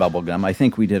think, Kid Bubblegum? I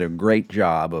think we did a great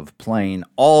job of playing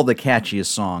all the catchiest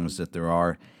songs that there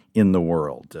are in the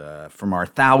world. From our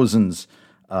thousands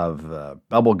of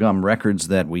bubblegum records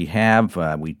that we have,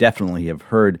 we definitely have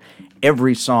heard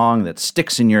every song that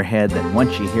sticks in your head that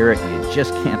once you hear it, you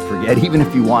just can't forget, even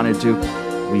if you wanted to.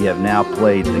 We have now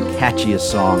played the catchiest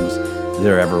songs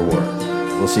there ever were.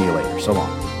 We'll see you later. So long.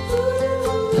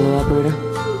 Hello, operator.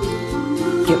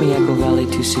 Get me Echo Valley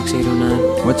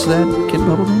 26809. What's that, Kid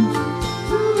Bubblegum?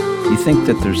 You think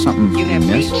that there's something you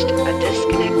missed? Reached a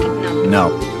disconnected number.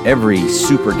 No. Every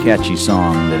super catchy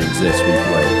song that exists we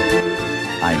play.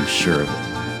 I'm sure of it.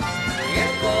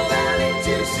 Echo Valley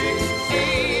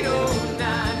 26809.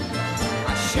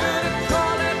 I should have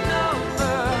called that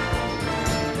number.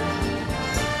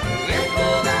 Echo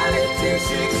Valley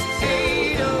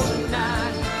 26809.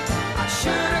 I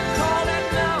should have called that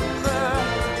number.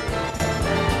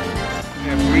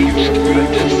 Have reached a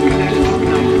disconnected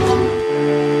number.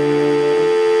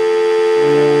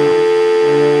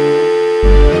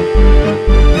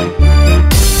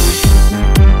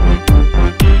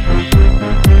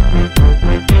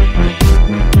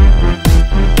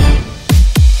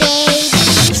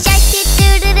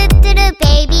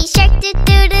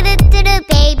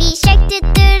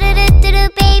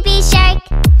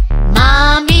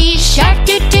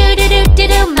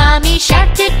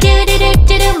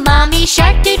 Mommy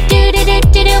shark, do do do do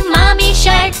do do, mommy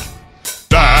shark.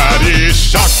 Daddy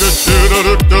shark, do do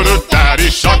do do do, daddy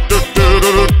shark, do do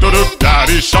do do do,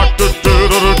 daddy shark, do do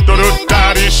do do do,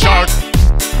 daddy shark.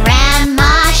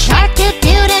 Grandma shark, do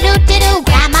do do do do do,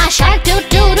 grandma shark, do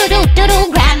do do do do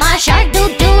do, grandma shark, do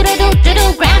do do do do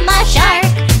do, grandma shark.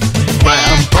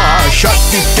 Grandpa shark,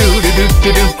 do do do do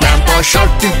do do, grandpa shark,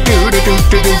 do do do do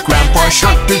do do, grandpa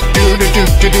shark, do do do do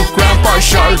do do, grandpa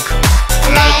shark.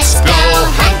 Let's go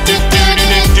hunt, do do do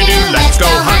do do do. Let's go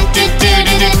hunt, do do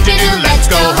do do do do. Let's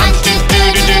go hunt, do do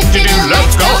do do do do.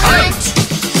 Let's go hunt.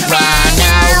 Run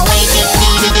away, do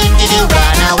do do do do do.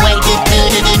 Run away, do do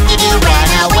do do do do.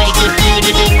 Run away, do do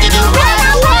do do do do. Run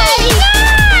away!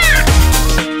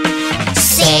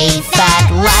 Say that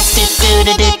last do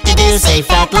do do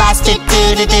Safe at last, do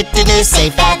do do do do.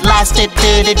 Safe at last, do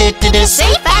do do do do.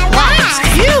 Safe